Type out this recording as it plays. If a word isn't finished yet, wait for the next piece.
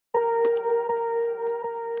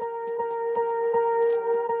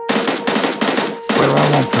Swear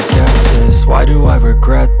I won't forget this, why do I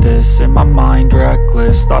regret this? In my mind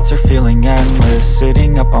reckless, thoughts are feeling endless.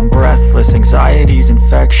 Sitting up, I'm breathless, anxiety's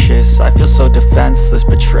infectious. I feel so defenseless,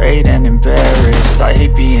 betrayed and embarrassed. I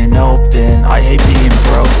hate being open, I hate being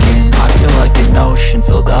broken. I feel like an ocean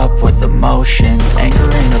filled up with emotion.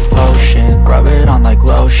 Anger ain't a potion, rub it on like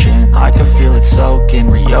lotion. I can feel it soaking,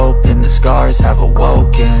 reopen, the scars have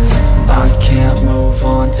awoken. I can't move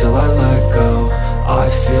on till I let go. I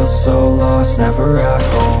feel so lost, never at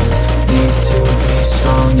home. Need to be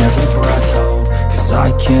strong, every breath hold. Cause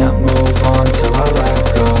I can't move on till I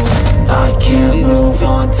let go. I can't move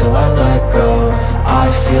on till I let go. I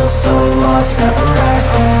feel so lost, never at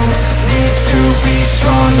home. Need to be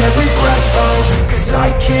strong, every breath hold. Cause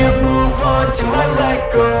I can't move on till I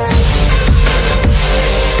let go.